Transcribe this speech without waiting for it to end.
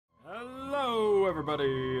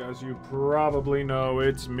everybody, as you probably know,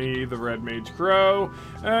 it's me, the Red Mage Crow,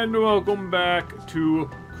 and welcome back to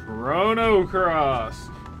Chrono Cross,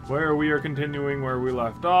 where we are continuing where we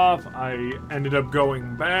left off. I ended up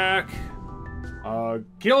going back,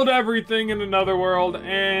 killed everything in another world,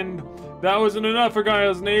 and that wasn't enough for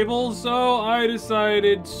Gaia's navel, so I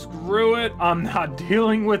decided, screw it, I'm not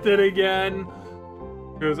dealing with it again.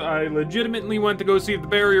 Because I legitimately went to go see if the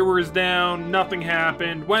barrier was down, nothing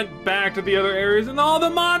happened, went back to the other areas, and all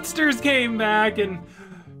the monsters came back, and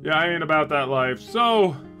yeah, I ain't about that life.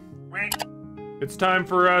 So, it's time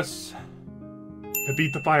for us to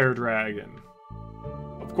beat the fire dragon.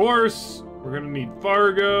 Of course, we're gonna need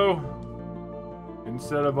Fargo.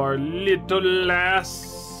 Instead of our little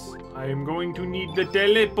lass, I am going to need the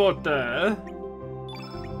teleporter.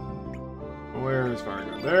 Where is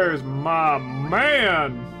Fargo? There's my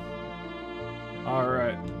man!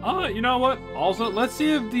 Alright. You know what? Also, let's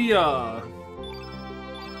see if the,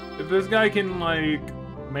 if this guy can, like,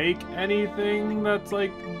 make anything that's,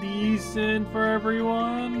 like, decent for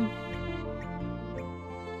everyone.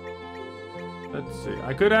 Let's see.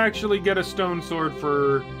 I could actually get a stone sword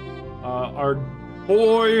for, our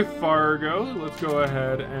boy Fargo. Let's go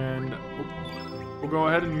ahead and... we'll go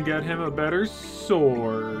ahead and get him a better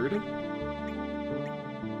sword.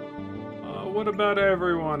 What about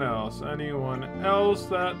everyone else? Anyone else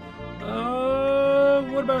that...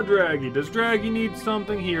 what about Draggy? Does Draggy need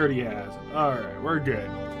something? He already has it. Alright, we're good.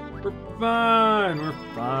 We're fine,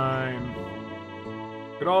 we're fine.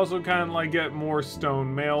 Could also kind of like get more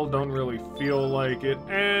stone mail, don't really feel like it,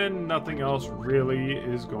 and nothing else really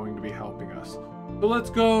is going to be helping us. So let's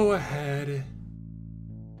go ahead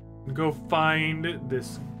and go find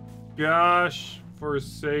this gosh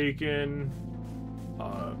forsaken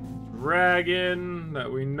dragon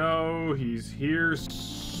that we know he's here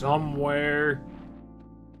somewhere.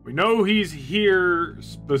 We know he's here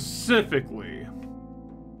specifically.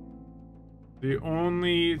 The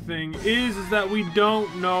only thing is that we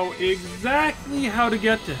don't know exactly how to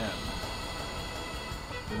get to him.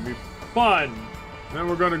 It's gonna be fun. Then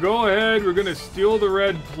we're gonna go ahead, we're gonna steal the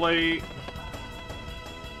red plate.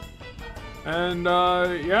 And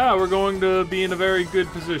yeah, we're going to be in a very good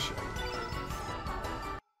position.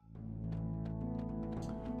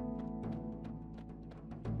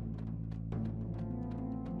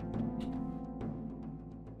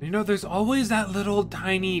 You know, there's always that little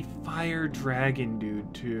tiny fire dragon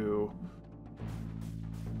dude, too.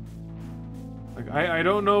 Like, I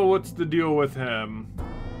don't know what's the deal with him.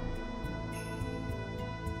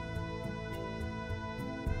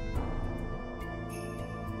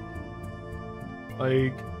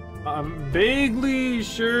 Like, I'm vaguely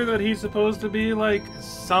sure that he's supposed to be, like,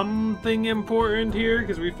 something important here,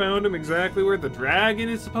 because we found him exactly where the dragon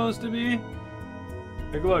is supposed to be.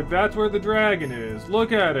 Like, look, that's where the dragon is.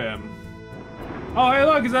 Look at him. Oh, hey,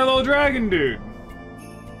 look, it's that little dragon dude.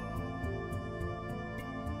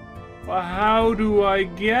 Well, how do I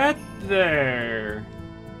get there?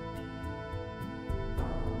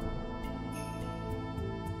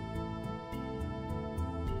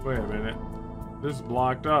 Wait a minute. This is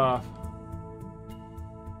blocked off.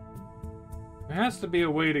 There has to be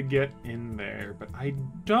a way to get in there, but I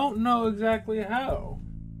don't know exactly how.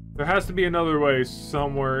 There has to be another way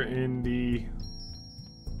somewhere in the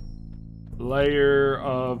layer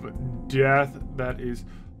of death that is...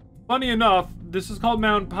 Funny enough, this is called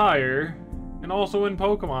Mount Pyre, and also in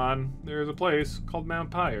Pokemon, there's a place called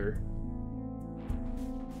Mount Pyre.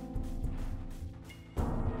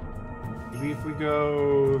 Maybe if we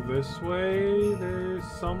go this way, there's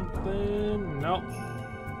something... Nope.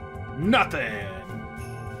 Nothing!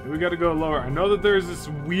 We gotta go lower. I know that there's this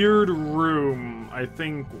weird room, I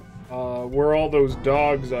think, where all those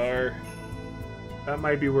dogs are. That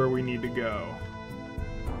might be where we need to go.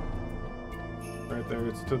 Right there,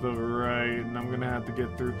 it's to the right, and I'm gonna have to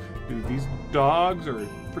get through. Dude, these dogs are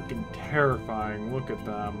freaking terrifying. Look at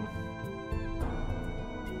them.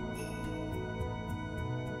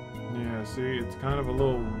 Yeah, see, it's kind of a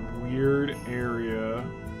little weird area.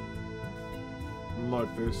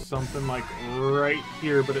 Look, there's something like right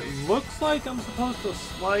here, but it looks like I'm supposed to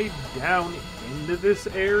slide down into this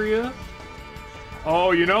area.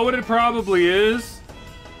 Oh, you know what it probably is?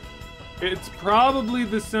 It's probably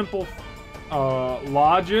the simple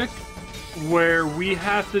logic where we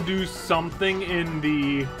have to do something in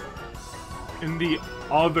the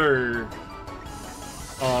other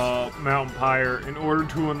Mount Pyre in order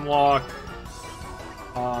to unlock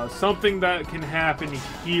something that can happen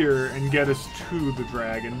here and get us to the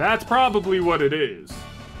dragon. That's probably what it is.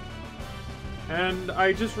 And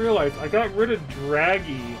I just realized I got rid of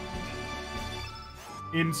Draggy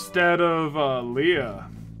instead of Leah.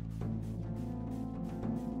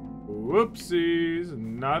 Whoopsies,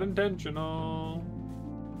 not intentional.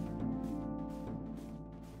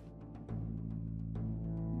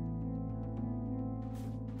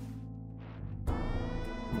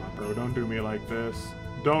 Come on, bro, don't do me like this.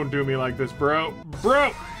 Don't do me like this, bro.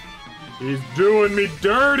 Bro! He's doing me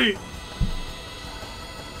dirty!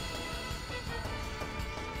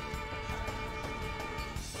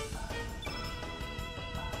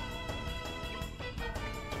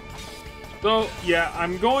 So, yeah,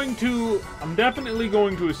 I'm definitely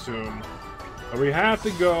going to assume that we have to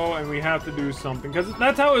go and we have to do something, because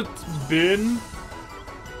that's how it's been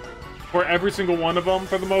for every single one of them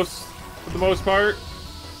for the most part.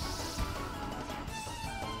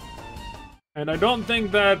 And I don't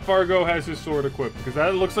think that Fargo has his sword equipped, because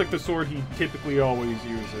that looks like the sword he typically always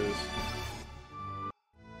uses.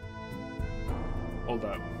 Hold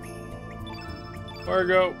up.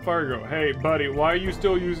 Fargo, hey, buddy, why are you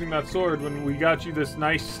still using that sword when we got you this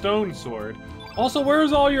nice stone sword? Also,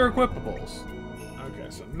 where's all your equipables? Okay,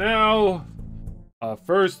 so now,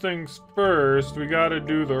 first things first, we gotta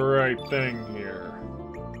do the right thing here.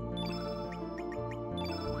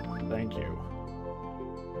 Thank you.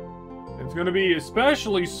 It's gonna be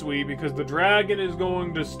especially sweet because the dragon is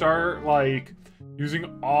going to start, like,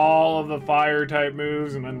 using all of the fire-type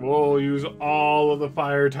moves, and then we'll use all of the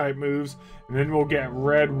fire-type moves, and then we'll get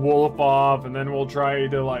Red Wolf off, and then we'll try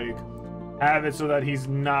to, like, have it so that he's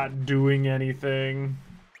not doing anything.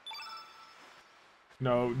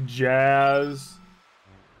 No, jazz.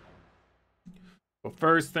 But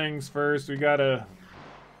first things first, we gotta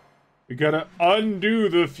undo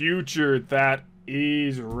the future that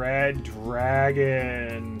is Red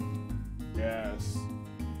Dragon. Yes.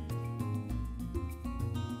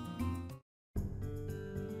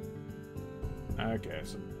 Okay,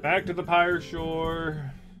 so back to the Pyre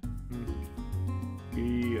Shore.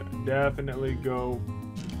 We definitely go...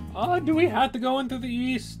 do we have to go into the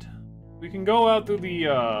east? We can go out through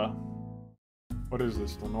the, what is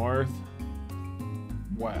this, the north?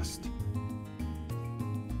 West.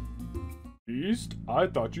 East? I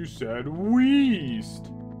thought you said west.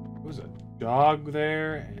 There was a dog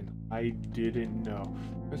there, and I didn't know.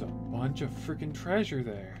 There's a bunch of freaking treasure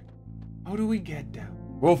there. How do we get down?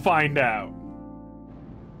 We'll find out.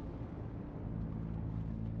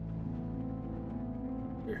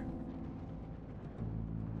 Here.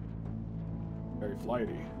 Very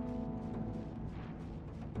flighty.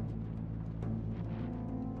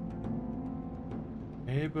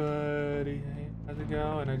 Hey, buddy. Hey, how's it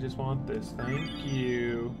going? I just want this. Thank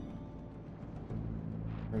you.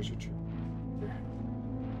 Where's your tree? Here.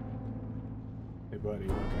 Hey, buddy,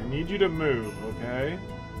 look, I need you to move, okay?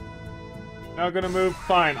 Not gonna move?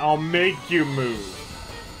 Fine, I'll make you move.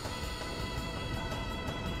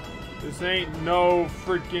 This ain't no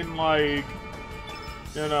freaking, like,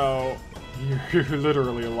 you know, you're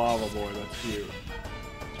literally a lava boy, that's you.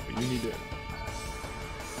 But you need to...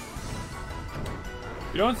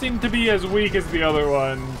 You don't seem to be as weak as the other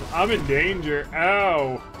ones. I'm in danger.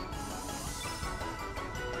 Ow.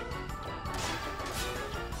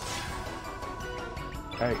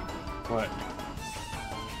 Hey, what?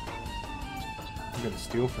 I'm gonna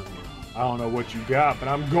steal from you. I don't know what you got, but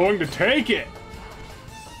I'm going to take it!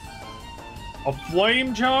 A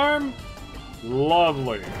flame charm?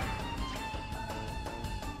 Lovely.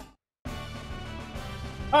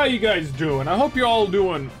 How you guys doing? I hope you're all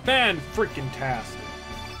doing fan-freaking-tastic.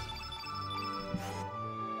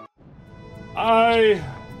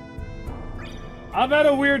 I've had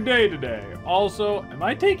a weird day today. Also, am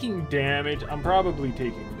I taking damage? I'm probably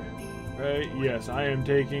taking damage, right? Yes, I am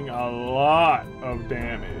taking a lot of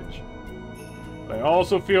damage. But I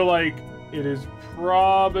also feel like it is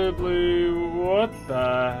probably... What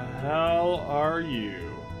the hell are you?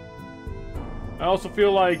 I also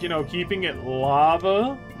feel like, you know, keeping it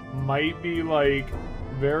lava might be, like,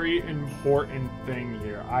 very important thing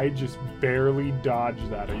here. I just barely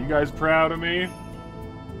dodged that. Are you guys proud of me?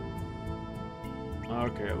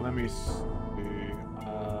 Okay, let me see.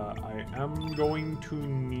 I am going to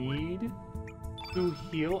need to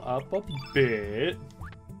heal up a bit.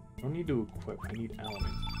 I don't need to equip. I need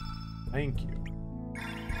elements. Thank you.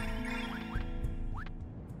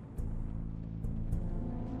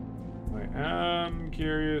 I am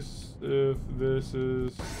curious if this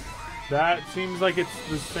is... That seems like it's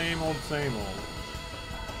the same old, same old.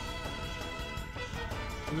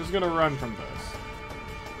 I'm just gonna run from this.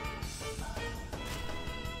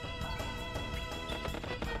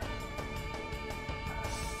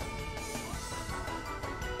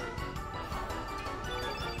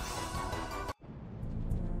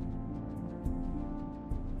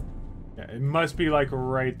 Yeah, it must be like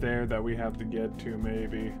right there that we have to get to,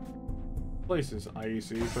 maybe. Place is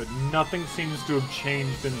icy, but nothing seems to have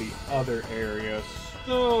changed in the other area.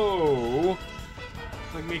 So,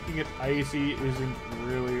 like making it icy isn't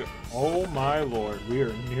really... Oh my lord, we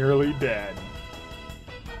are nearly dead.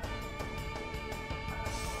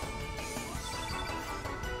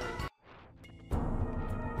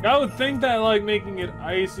 I would think that like making it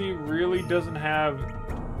icy really doesn't have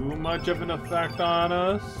too much of an effect on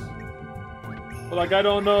us. But like I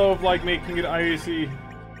don't know if like making it icy...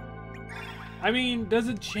 I mean, does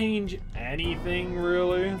it change anything,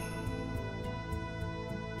 really?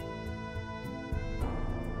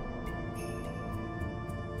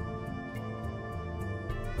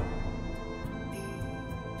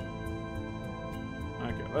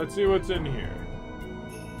 Okay, let's see what's in here.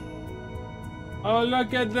 Oh,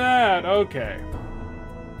 look at that! Okay.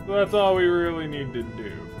 So that's all we really need to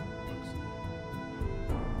do.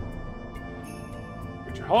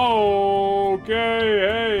 Okay,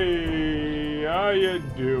 hey! How you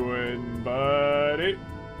doing, buddy?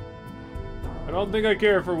 I don't think I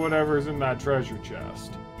care for whatever's in that treasure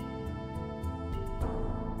chest.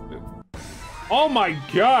 Oh my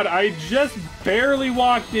god, I just barely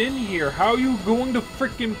walked in here. How are you going to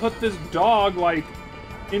frickin' put this dog, like,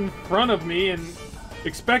 in front of me and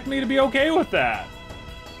expect me to be okay with that?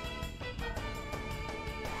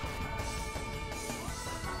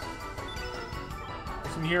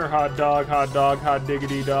 Listen here, hot dog, hot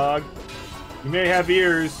diggity dog. You may have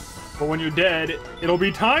ears, but when you're dead, it'll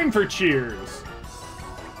be time for cheers.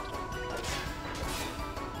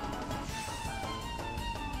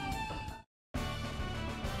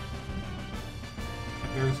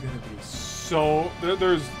 There's gonna be so...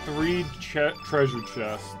 There's 3 treasure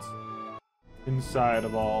chests inside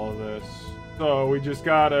of all of this. So we just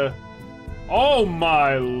gotta... Oh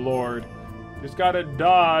my lord. Just gotta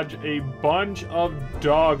dodge a bunch of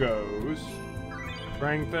doggos.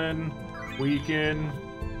 Strengthen, weaken,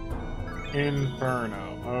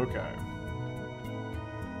 inferno. Okay.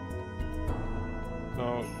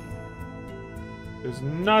 So there's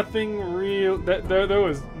nothing real. There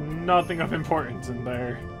was nothing of importance in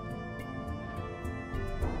there.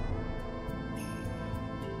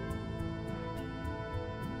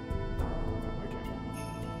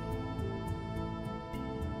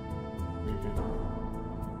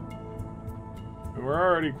 We're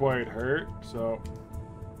already quite hurt, so...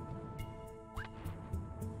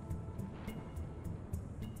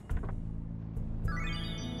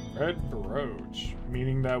 Red brooch,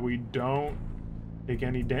 meaning that we don't take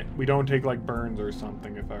any we don't take like burns or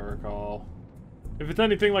something, if I recall. If it's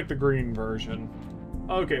anything like the green version.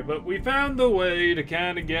 Okay, but we found the way to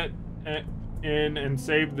kind of get in and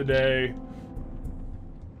save the day.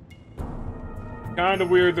 Kind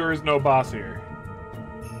of weird there is no boss here.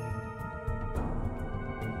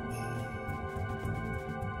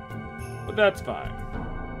 But that's fine.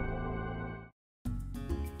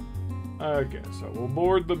 Okay, so we'll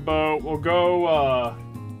board the boat. We'll go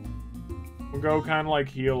kind of like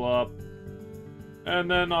heal up. And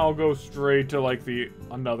then I'll go straight to like the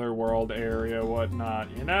another world area,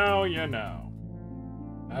 whatnot. You know.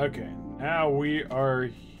 Okay, now we are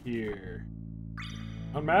here.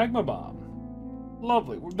 A magma bomb.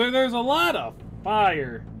 Lovely. There's a lot of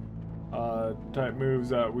fire type moves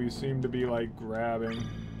that we seem to be like grabbing.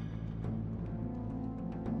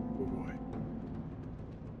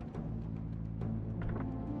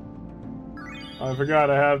 I forgot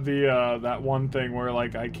I have the, that one thing where,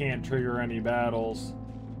 like, I can't trigger any battles.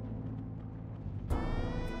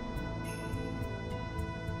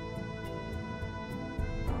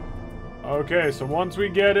 Okay, so once we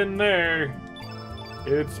get in there,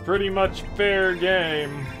 it's pretty much fair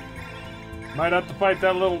game. Might have to fight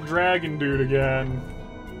that little dragon dude again.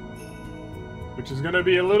 Which is gonna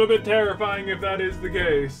be a little bit terrifying if that is the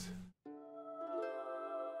case.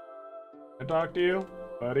 Can I talk to you,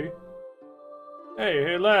 buddy?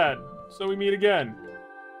 Hey lad, so we meet again.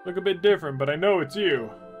 Look a bit different, but I know it's you.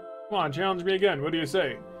 Come on, challenge me again, what do you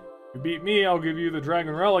say? If you beat me, I'll give you the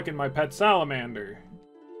dragon relic and my pet salamander.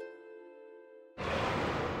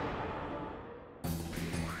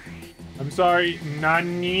 I'm sorry,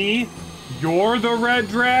 Nani? You're the red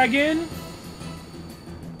dragon?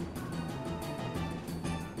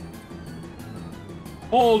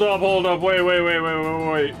 Hold up, wait.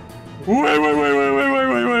 Wait.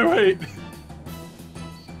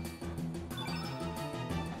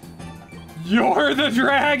 You're the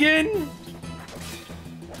dragon?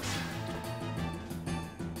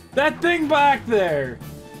 That thing back there.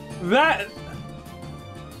 That...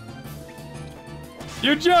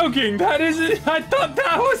 You're joking. That isn't... I thought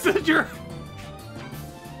that was the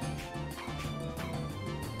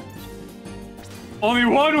Only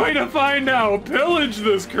one way to find out. Pillage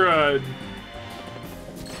this crud.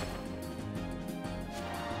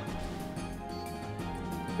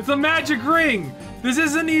 It's a magic ring. This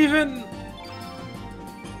isn't even...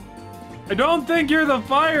 I don't think you're the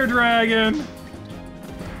fire dragon.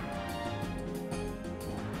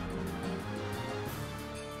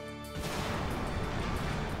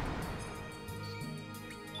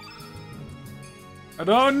 I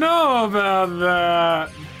don't know about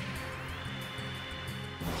that.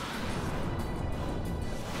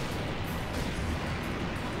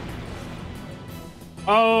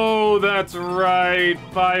 Oh, that's right.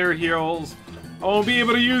 Fire heals. I won't be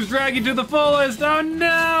able to use Dragon to the fullest. Oh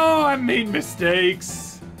no, I made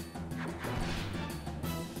mistakes.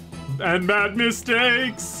 And bad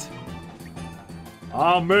mistakes.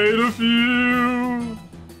 I made a few.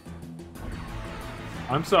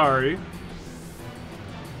 I'm sorry.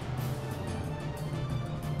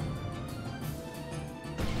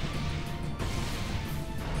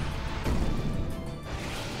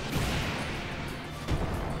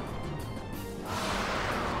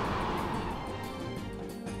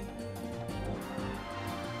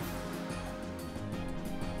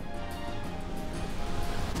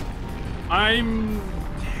 I'm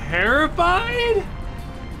terrified?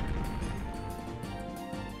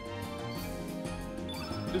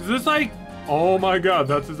 Is this like... Oh my god,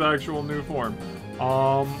 that's his actual new form.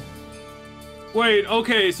 Wait,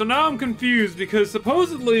 okay, so now I'm confused because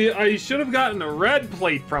supposedly I should have gotten a red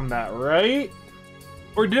plate from that, right?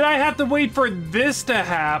 Or did I have to wait for this to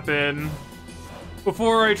happen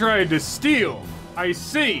before I tried to steal? I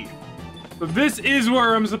see. So this is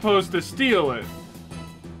where I'm supposed to steal it.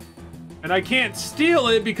 And I can't steal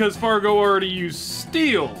it because Fargo already used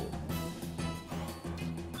steal.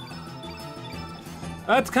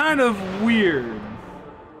 That's kind of weird.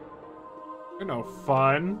 You're no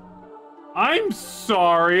fun. I'm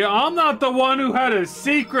sorry, I'm not the one who had a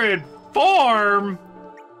secret form.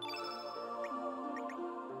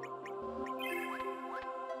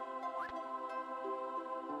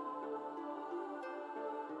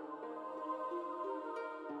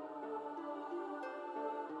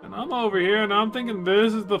 And I'm over here and I'm thinking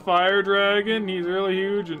this is the fire dragon. He's really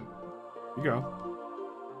huge and... Here you go.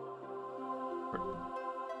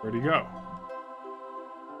 Where'd he go?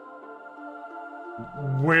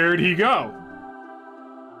 Where'd he go?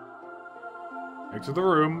 Exit the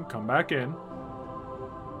room, come back in.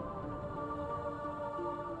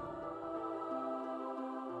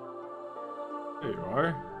 There you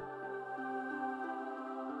are.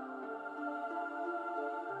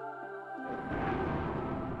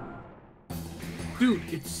 Dude,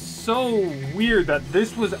 it's so weird that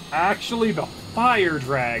this was actually the fire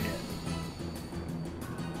dragon.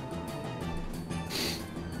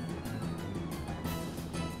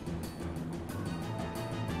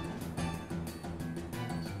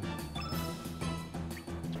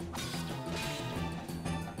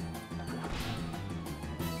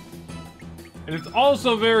 And it's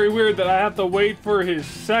also very weird that I have to wait for his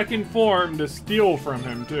second form to steal from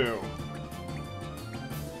him, too.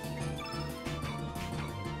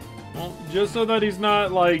 Well, just so that he's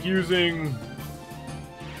not, like, using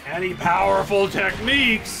any powerful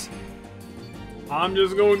techniques, I'm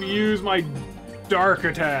just going to use my dark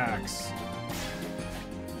attacks.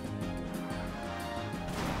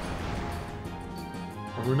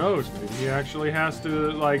 Or who knows, maybe he actually has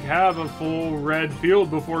to, like, have a full red field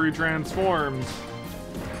before he transforms.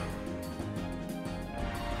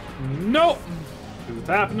 Nope! Because it's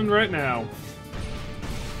happening right now.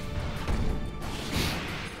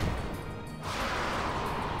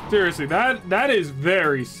 Seriously, that is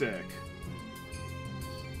very sick.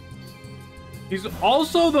 He's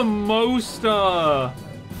also the most, Are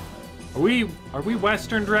we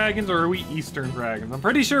Western dragons or are we Eastern dragons? I'm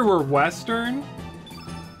pretty sure we're Western.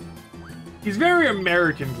 He's very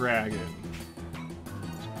American dragon.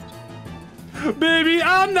 Baby,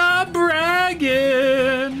 I'm not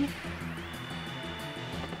bragging!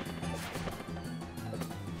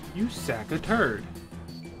 You sack of turd.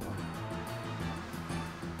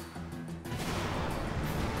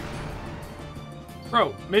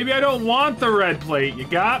 Bro, maybe I don't want the red plate. You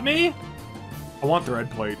got me? I want the red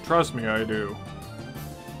plate. Trust me, I do.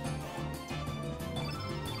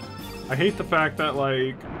 I hate the fact that,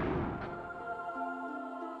 like...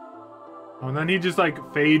 Oh, and then he just, like,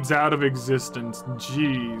 fades out of existence.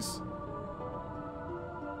 Jeez.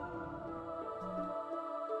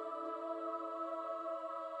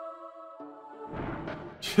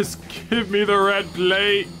 Just give me the red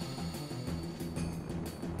plate.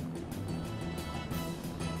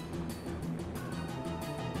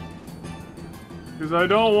 Because I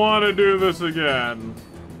don't want to do this again.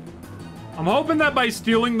 I'm hoping that by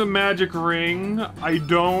stealing the magic ring, I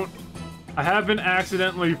haven't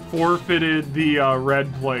accidentally forfeited the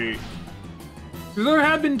red plate. Because there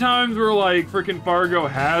have been times where, like, frickin' Fargo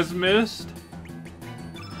has missed.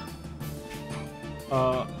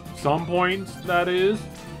 Some points, that is.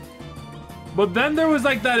 But then there was,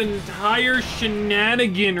 like, that entire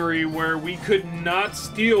shenaniganry where we could not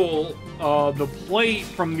steal the plate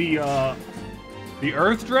from the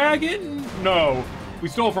Earth Dragon? No, we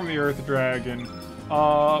stole from the Earth Dragon.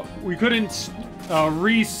 We couldn't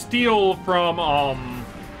re-steal from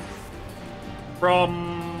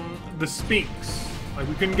the Sphinx. Like,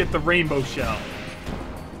 we couldn't get the rainbow shell.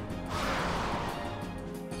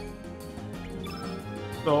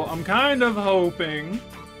 So I'm kind of hoping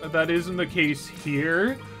that that isn't the case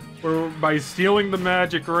here, where by stealing the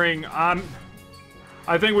magic ring, I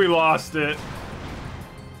think we lost it.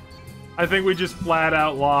 I think we just flat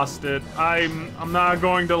out lost it. I'm not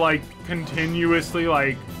going to, like, continuously,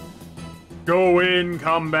 like, go in,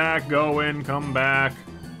 come back, go in, come back.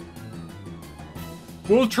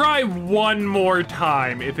 We'll try one more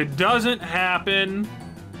time. If it doesn't happen,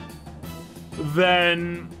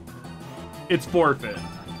 then it's forfeit.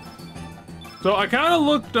 So I kind of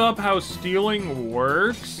looked up how stealing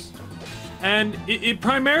works, and it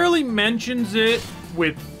primarily mentions it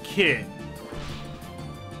with Kid.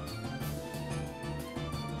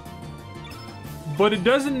 But it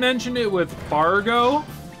doesn't mention it with Fargo.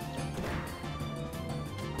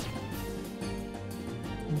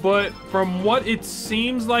 But from what it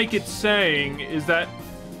seems like it's saying is that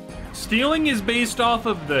stealing is based off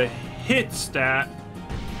of the hit stat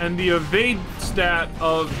and the evade stat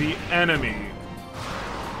of the enemy.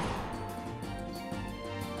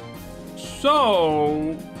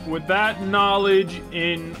 So, with that knowledge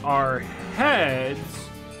in our heads,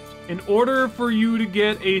 in order for you to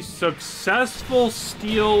get a successful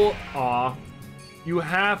steal off, you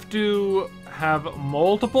have to have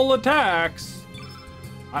multiple attacks.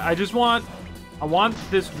 I want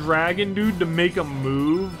this dragon dude to make a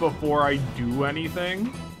move before I do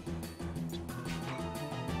anything.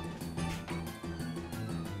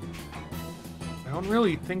 I don't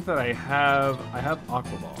really think that I have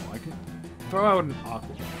Aqua Ball. I can throw out an Aqua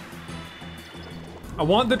Ball. I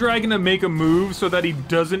want the dragon to make a move so that he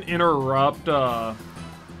doesn't interrupt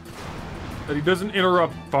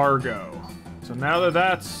Fargo. So now that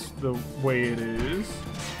that's the way it is.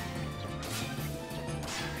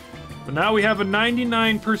 But now we have a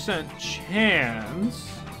 99% chance.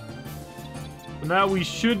 So now we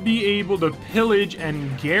should be able to pillage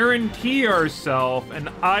and guarantee ourselves an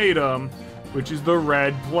item, which is the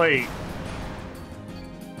red plate.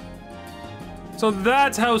 So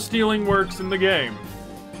that's how stealing works in the game.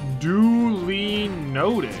 Duly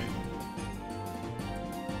noted.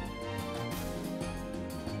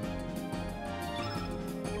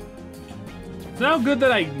 It's now good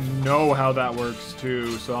that I know how that works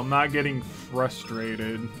too, so I'm not getting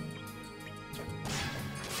frustrated.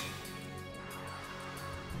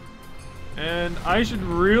 And I should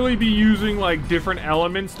really be using, like, different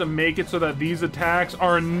elements to make it so that these attacks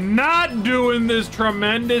are not doing this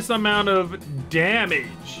tremendous amount of damage.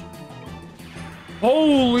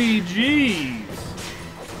 Holy jeez.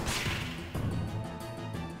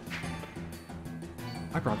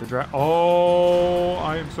 I brought the dragon. Oh,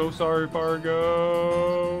 I am so sorry,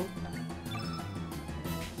 Fargo. I'll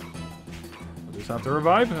just have to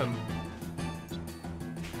revive him.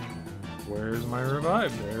 Where's my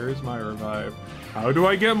revive? There's my revive. How do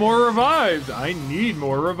I get more revives? I need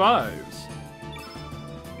more revives.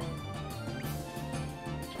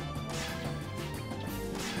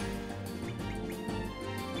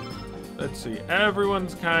 Let's see.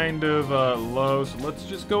 Everyone's kind of low, so let's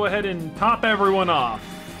just go ahead and top everyone off.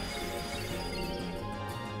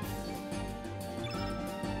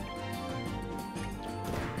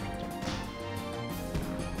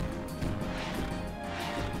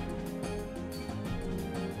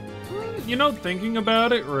 You know, thinking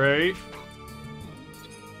about it, right?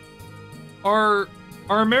 Are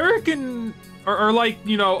American, are like,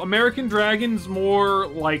 you know, American dragons more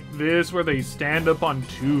like this, where they stand up on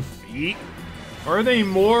 2 feet? Or are they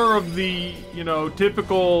more of the, you know,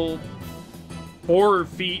 typical 4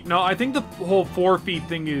 feet? No, I think the whole 4 feet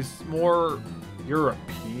thing is more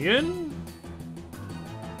European?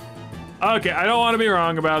 Okay, I don't want to be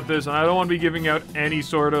wrong about this, and I don't want to be giving out any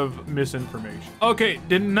sort of misinformation. Okay,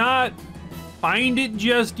 did not find it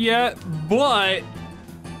just yet, but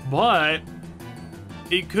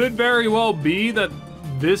it could very well be that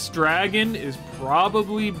this dragon is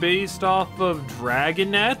probably based off of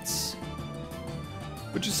dragonets.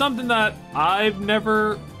 which is something that I've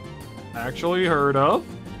never actually heard of,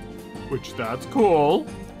 which that's cool.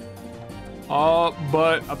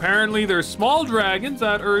 But apparently there's small dragons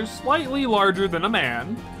that are slightly larger than a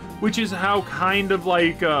man, which is how kind of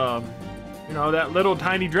like, you know, that little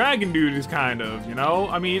tiny dragon dude is kind of, you know?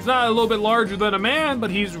 I mean, he's not a little bit larger than a man,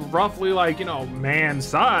 but he's roughly like, you know,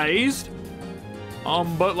 man-sized.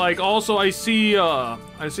 But like also I see a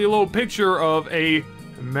little picture of a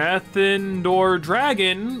Methendor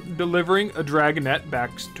dragon delivering a dragonette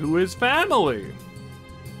back to his family.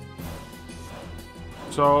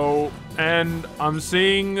 So, and I'm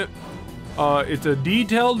seeing it's a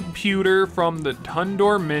detailed pewter from the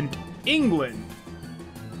Tundor Mint, England.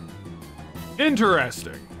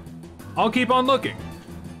 Interesting. I'll keep on looking.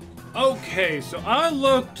 Okay, so I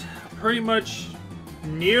looked pretty much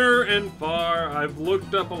near and far. I've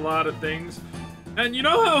looked up a lot of things. And you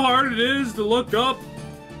know how hard it is to look up,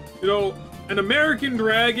 you know, an American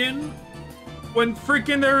dragon when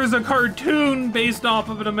freaking there is a cartoon based off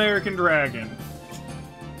of an American dragon?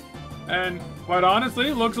 And quite honestly,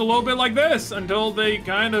 it looks a little bit like this until they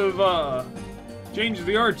kind of change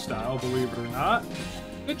the art style, believe it or not.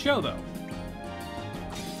 Good show though.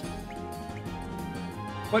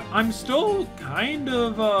 But I'm still kind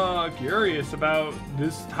of curious about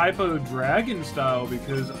this type of dragon style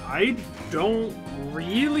because I don't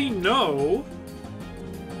really know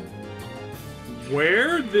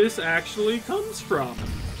where this actually comes from.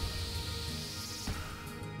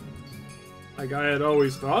 Like, I had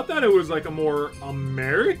always thought that it was like a more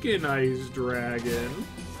Americanized dragon.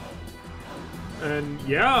 And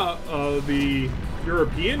yeah, the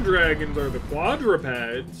European dragons are the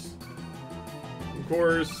quadrupeds. Of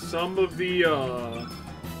course, some of the, I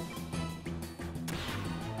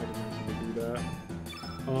didn't mean to do that.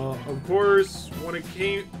 Of course, when it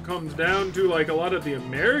comes down to, like, a lot of the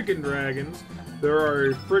American dragons, there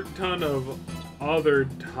are a frick ton of other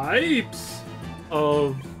types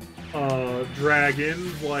of,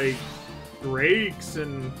 dragons, like drakes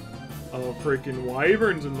and, frickin'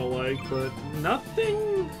 wyverns and the like, but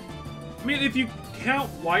nothing... I mean, if you count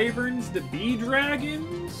wyverns to be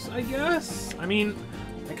dragons, I guess. I mean,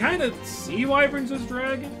 I kind of see wyverns as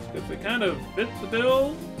dragons because they kind of fit the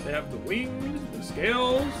bill. They have the wings, the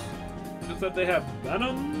scales, just that they have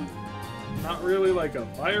venom. Not really like a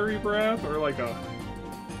fiery breath or like a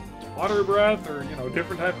water breath or, you know,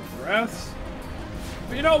 different type of breaths.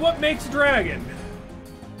 But you know, what makes a dragon?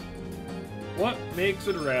 What makes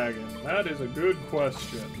a dragon? That is a good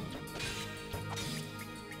question.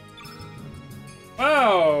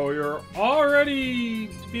 Wow, you're already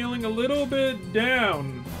feeling a little bit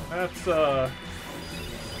down. That's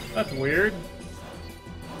weird.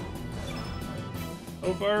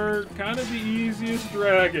 So far, kind of the easiest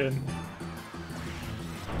dragon.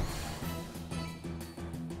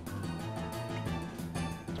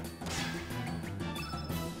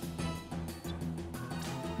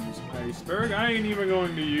 Use iceberg. I ain't even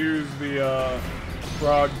going to use the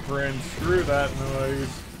frog prince. Screw that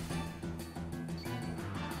noise.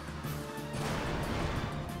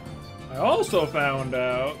 I also found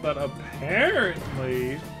out that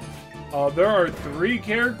apparently there are 3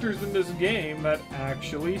 characters in this game that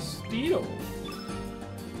actually steal.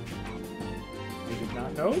 I did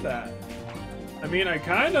not know that. I mean, I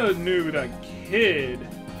kind of knew that Kid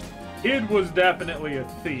was definitely a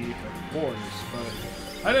thief, of course,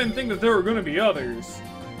 but I didn't think that there were going to be others.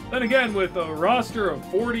 Then again, with a roster of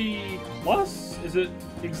 40 plus, is it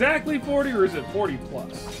exactly 40 or is it 40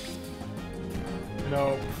 plus? You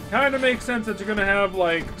know, kind of makes sense that you're gonna have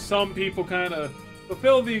like some people kind of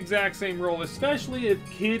fulfill the exact same role, especially if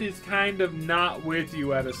Kid is kind of not with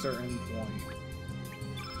you at a certain point.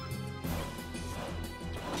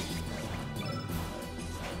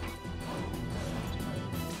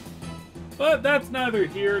 But that's neither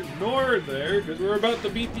here nor there, because we're about to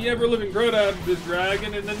beat the ever-living crud out of this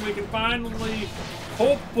dragon, and then we can finally,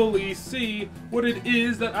 hopefully, see what it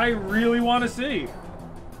is that I really want to see.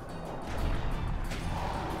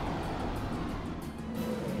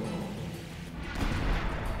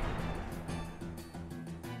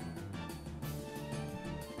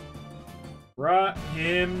 Brought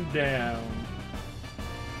him down.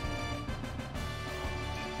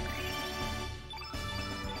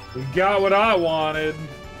 We got what I wanted.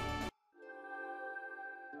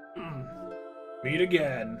 Meet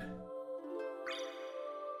again.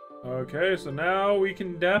 Okay, so now we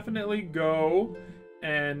can definitely go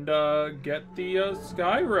and get the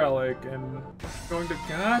Sky Relic and going to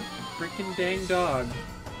God freaking dang dog.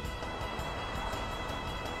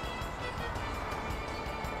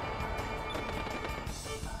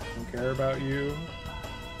 Don't care about you.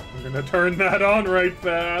 I'm gonna turn that on right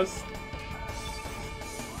fast.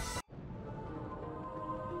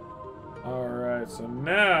 Alright, so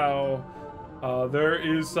now there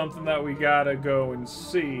is something that we gotta go and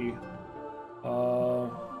see. But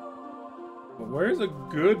where's a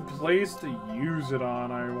good place to use it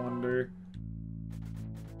on, I wonder?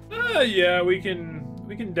 Yeah, we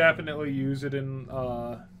can definitely use it in,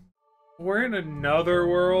 we're in another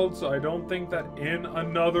world, so I don't think that in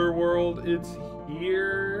another world it's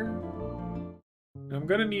here. I'm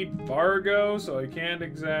gonna need Fargo, so I can't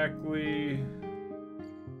exactly...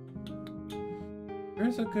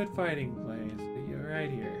 Where's a good fighting place? You're right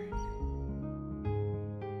here.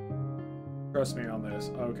 Trust me on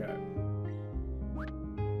this. Okay.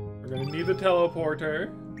 We're gonna need the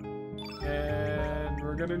teleporter. And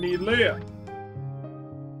we're gonna need Leah.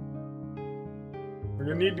 We're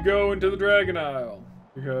gonna need to go into the Dragon Isle.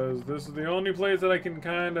 Because this is the only place that I can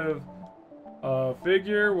kind of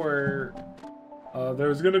figure where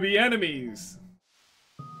there's gonna be enemies.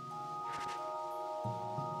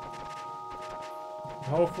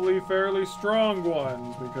 Hopefully fairly strong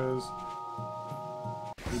ones, because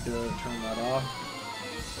I need to turn that off.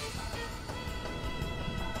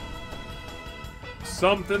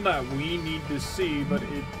 Something that we need to see, but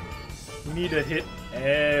we need to hit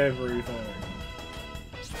everything.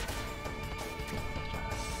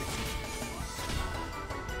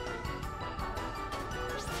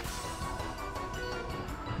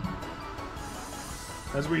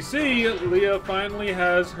 As we see, Leah finally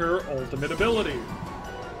has her ultimate ability.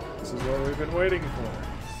 This is what we've been waiting for.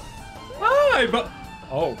 Hi, but...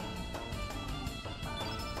 Oh.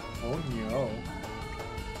 Oh, no.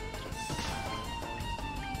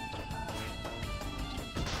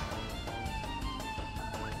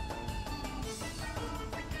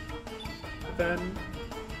 Defend.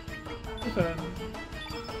 Defend.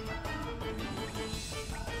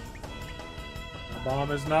 The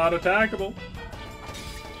bomb is not attackable.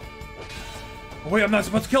 Oh, wait, I'm not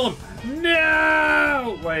supposed to kill him!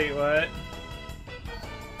 No! Wait, what?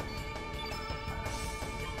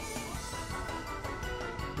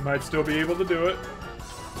 You might still be able to do it.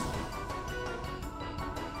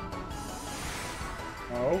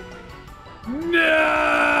 Oh. No!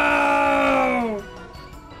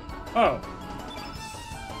 Oh.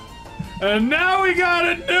 And now we got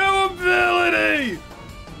a new ability!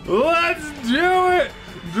 Let's do it!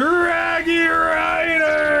 Draggy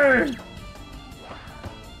Rider!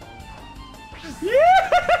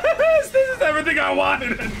 Yes! This is everything I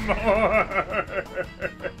wanted and more!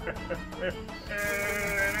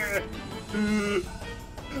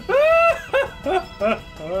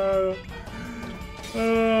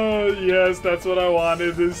 Oh, yes, that's what I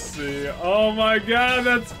wanted to see. Oh my god,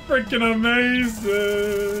 that's freaking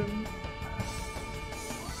amazing!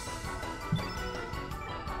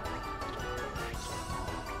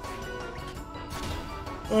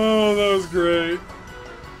 Oh, that was great.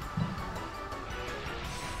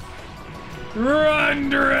 Run,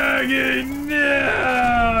 dragon!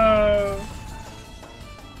 No!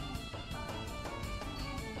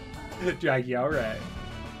 Draggy, alright.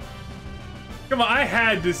 Come on, I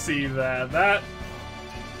had to see that.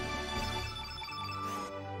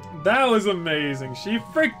 That was amazing. She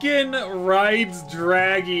freaking rides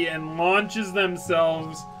Draggy and launches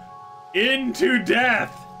themselves into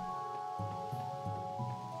death.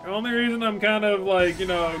 The only reason I'm kind of like, you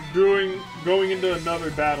know, going into another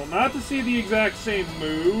battle, not to see the exact same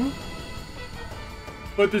move,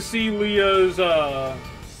 but to see Leah's,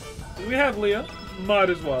 we have Leah, might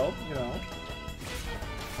as well, you know.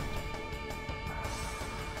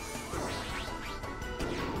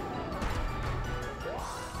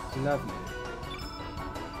 Lovely.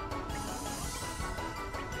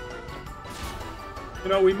 You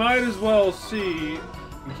know, we might as well see,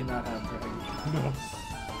 we cannot have Draggy. No.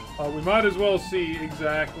 We might as well see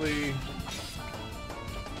exactly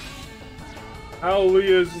how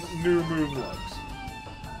Leah's new move looks.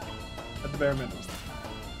 At the bare minimum.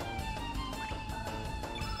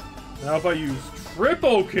 Now if I use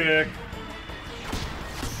triple kick,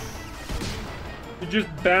 it just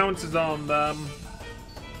bounces on them.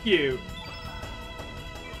 Cute.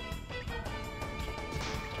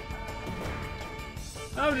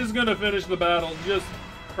 I'm just gonna finish the battle just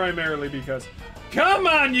primarily because... Come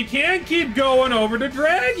on, you can't keep going over to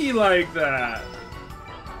Draggy like that!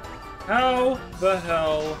 How the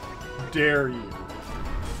hell dare you?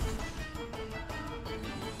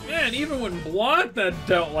 Man, even when blocked, that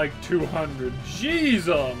dealt like 200. Jeez,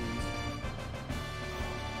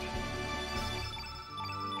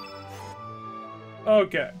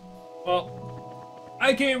 Okay. Well,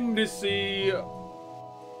 I came to see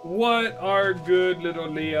what our good little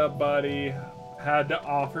Leah buddy had to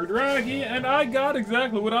offer Draggy, and I got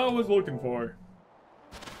exactly what I was looking for.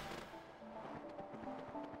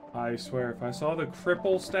 I swear, if I saw the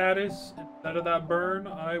cripple status instead of that burn,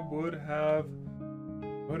 I would have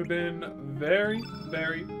been very,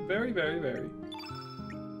 very, very, very, very,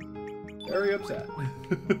 very upset.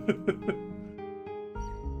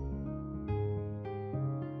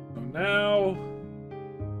 So now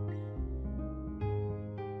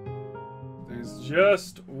there's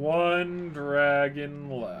just one dragon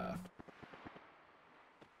left.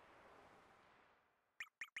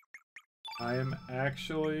 I am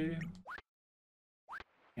actually...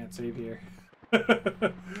 Can't save here.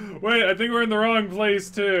 Wait, I think we're in the wrong place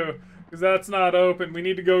too. Because that's not open. We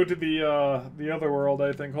need to go to the other world,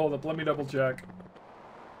 I think. Hold up, let me double check.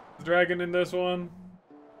 The dragon in this one?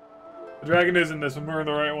 The dragon is in this one. We're in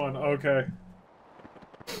the right one. Okay.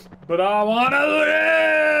 But I wanna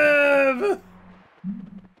live!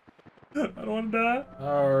 I don't wanna die.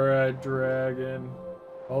 Alright, dragon.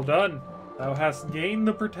 Well done. Thou hast gained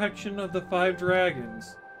the protection of the 5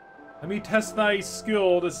 dragons. Let me test thy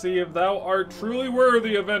skill to see if thou art truly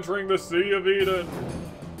worthy of entering the Sea of Eden.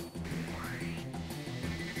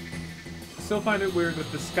 Still find it weird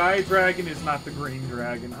that the Sky Dragon is not the Green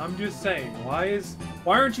Dragon. I'm just saying, why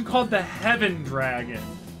aren't you called the Heaven Dragon?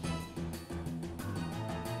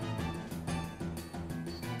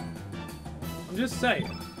 I'm just saying,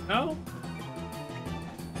 no?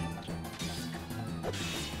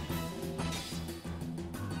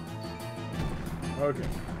 Okay.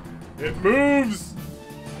 It moves!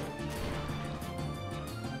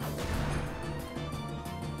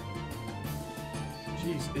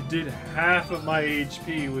 Jeez, it did half of my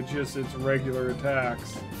HP with just its regular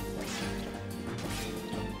attacks.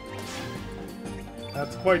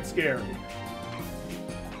 That's quite scary.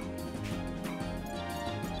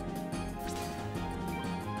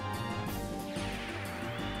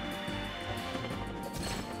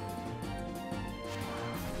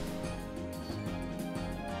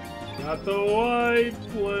 Got the white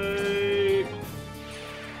plate.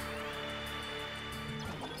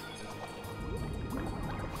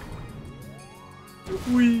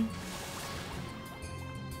 Whee.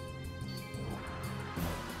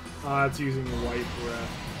 Ah, it's using the white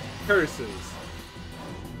breath. Curses.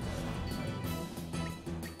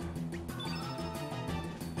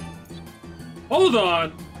 Hold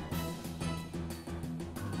on.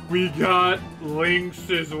 We got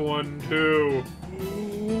Lynx's one too.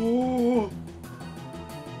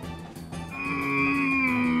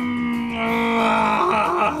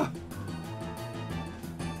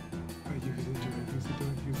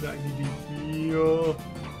 I need to heal.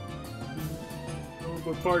 Oh,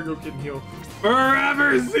 but Fargo can heal.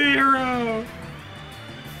 Forever Zero!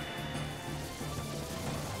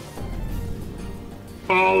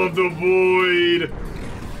 Fall of the Void!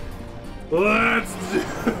 Let's do...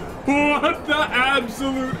 What the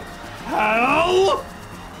absolute hell?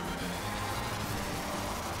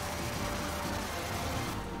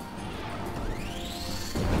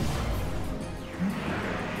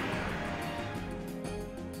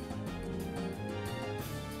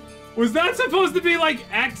 Was that supposed to be like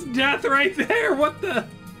X death right there? What the?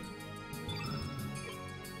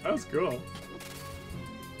 That was cool.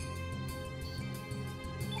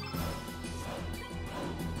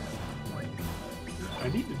 I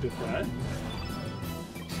need to defend.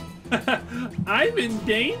 I'm in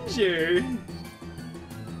danger.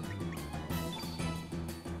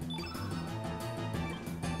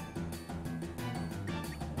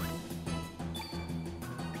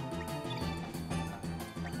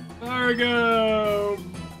 Fargo!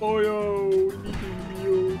 Boyo! We need to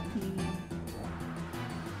heal, please.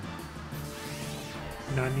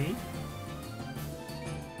 Nani?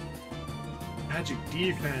 Magic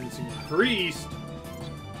defense increased?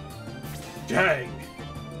 Dang!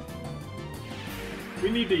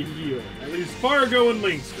 We need to heal. At least Fargo and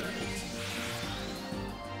Lynx does.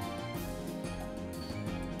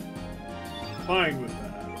 Fine with that.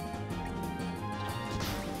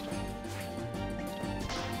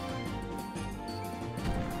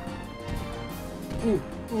 Ooh,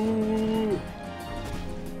 ooh.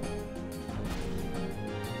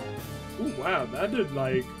 Ooh, wow, that did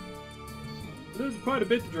like... There's quite a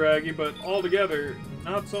bit to Draggy, but altogether,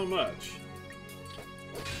 not so much.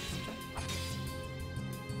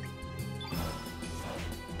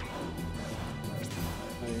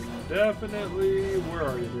 I am definitely... Where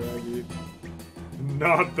are you, Draggy?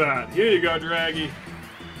 Not that. Here you go, Draggy.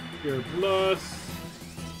 Your plus...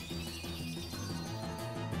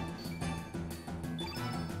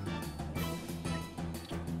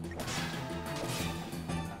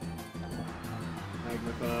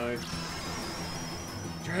 fine.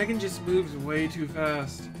 Dragon just moves way too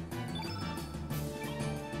fast.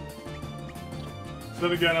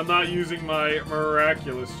 Then again, I'm not using my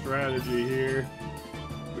miraculous strategy here,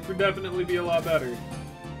 which would definitely be a lot better.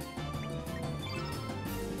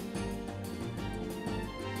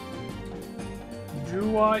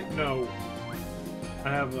 Do I? No. I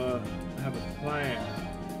have a plan.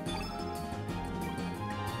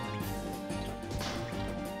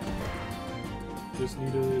 Just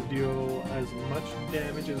need to deal as much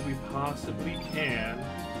damage as we possibly can.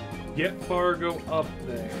 Get Fargo up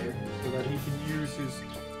there so that he can use his...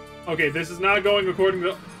 Okay, this is not going according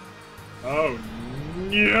to... Oh,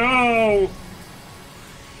 no!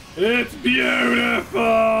 It's beautiful!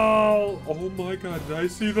 Oh my god, did I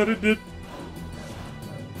see that it did...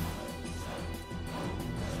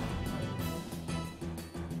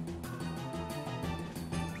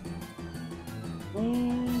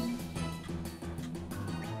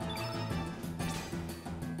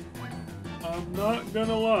 I'm not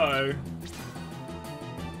gonna lie.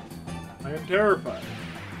 I am terrified.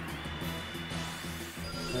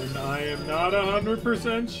 And I am not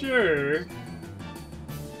 100% sure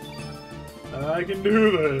that I can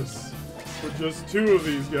do this with just 2 of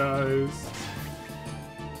these guys.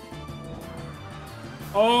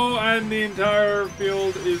 Oh, and the entire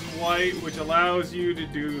field is white, which allows you to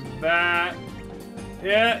do that.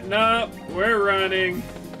 Yeah, no, we're running.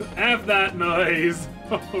 F that noise.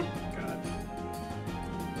 Oh, God.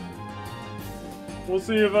 We'll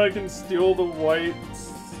see if I can steal the white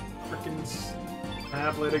frickin'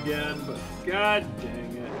 tablet again, but god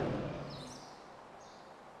dang it.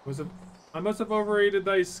 I must have overrated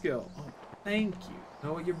thy skill. Oh, thank you.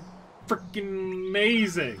 No, you're frickin'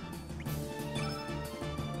 amazing.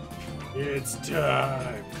 It's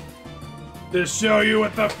time to show you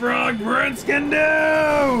what the frog prince can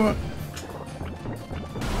do!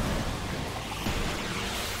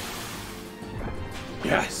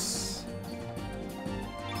 Yes!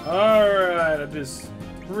 Alright, at this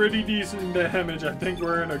pretty decent damage, I think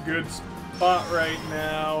we're in a good spot right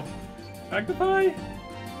now. Magnify?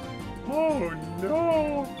 Oh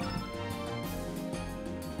no!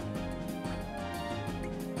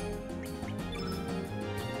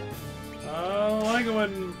 I like it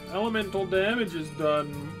when elemental damage is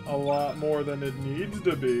done a lot more than it needs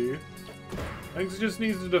to be. I think it just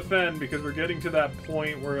needs to defend because we're getting to that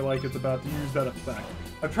point where like it's about to use that effect.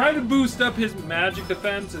 I've tried to boost up his magic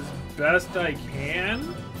defense as best I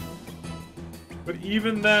can, but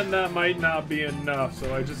even then that might not be enough,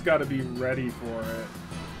 so I just gotta be ready for it.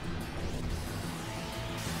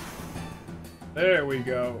 There we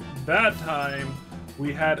go. That time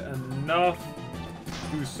we had enough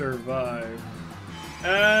to survive.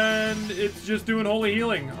 And it's just doing holy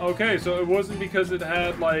healing. Okay, so it wasn't because it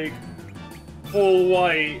had like full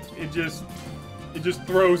white, it just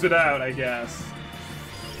throws it out, I guess.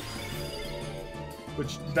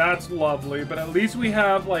 Which that's lovely, but at least we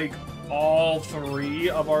have like all 3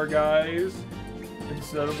 of our guys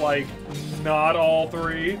instead of like not all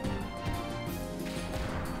 3.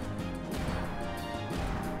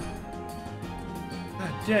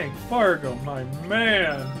 God dang, Fargo, my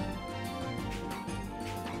man.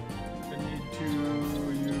 I need to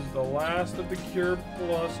use the last of the Cure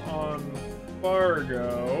Plus on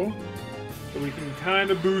Fargo so we can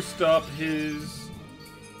kind of boost up his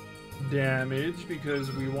damage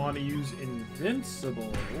because we want to use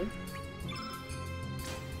Invincible at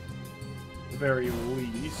the very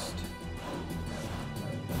least.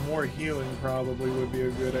 More healing probably would be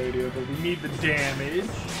a good idea, but we need the damage.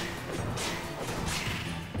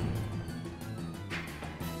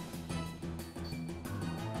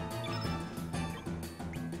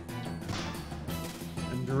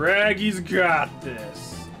 And Draggy's got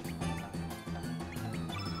this.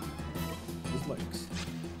 His legs.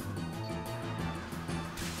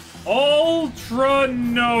 Ultra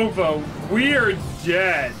Nova, we're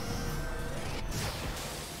dead.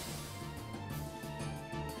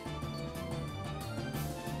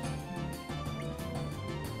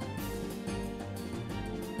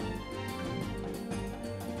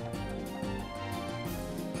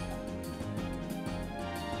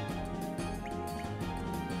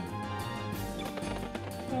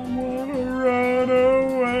 I wanna run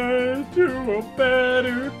away to a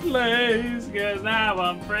better place, 'cause now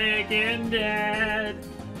I'm freaking dead.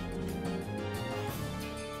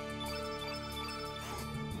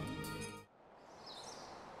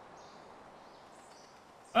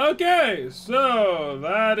 Okay, so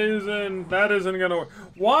that isn't gonna work.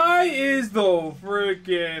 Why is the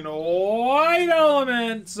freaking white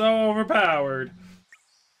element so overpowered?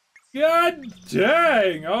 God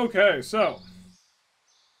dang! Okay, so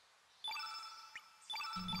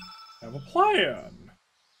I have a plan.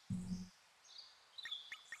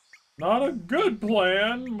 Not a good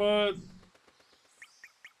plan, but...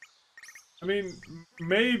 I mean,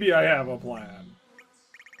 maybe I have a plan.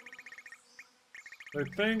 I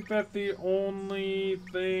think that the only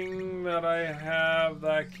thing that I have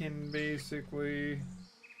that can basically...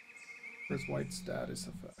 This white status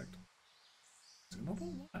effect. I don't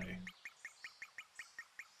know why.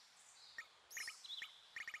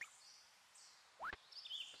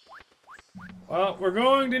 Well, we're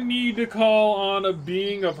going to need to call on a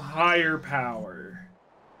being of higher power.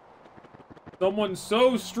 Someone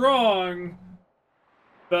so strong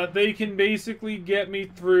that they can basically get me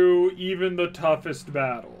through even the toughest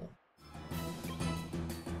battle.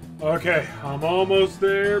 Okay, I'm almost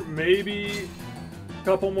there. Maybe a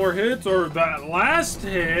couple more hits, or that last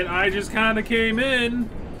hit, I just kind of came in.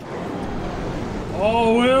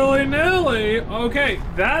 Oh, willy-nilly. Okay,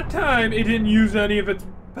 that time it didn't use any of its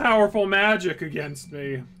powerful magic against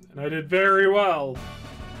me, and I did very well.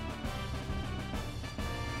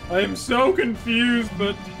 I am so confused,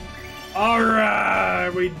 but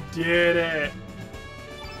alright, we did it.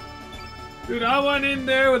 Dude, I went in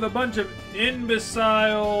there with a bunch of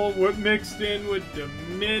imbecile mixed in with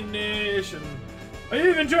diminish, and I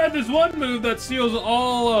even tried this one move that seals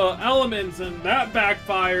all elements, and that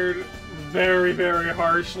backfired very, very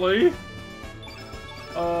harshly.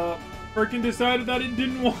 Freaking decided that it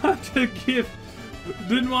didn't want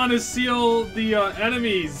to seal the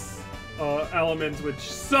enemies elements, which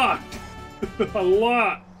sucked a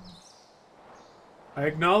lot. I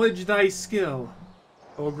acknowledge thy skill.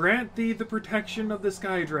 I will grant thee the protection of the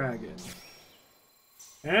Sky Dragon.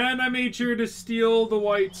 And I made sure to steal the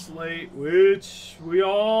white slate, which we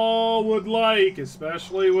all would like,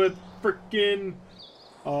 especially with frickin'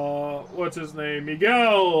 what's his name,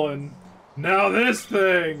 Miguel, and now this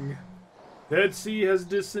thing. Dead Sea has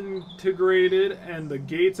disintegrated, and the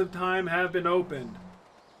gates of time have been opened.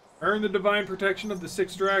 Earn the divine protection of the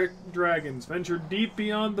 6 dragons. Venture deep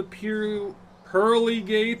beyond the pearly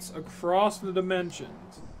gates across the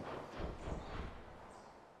dimensions.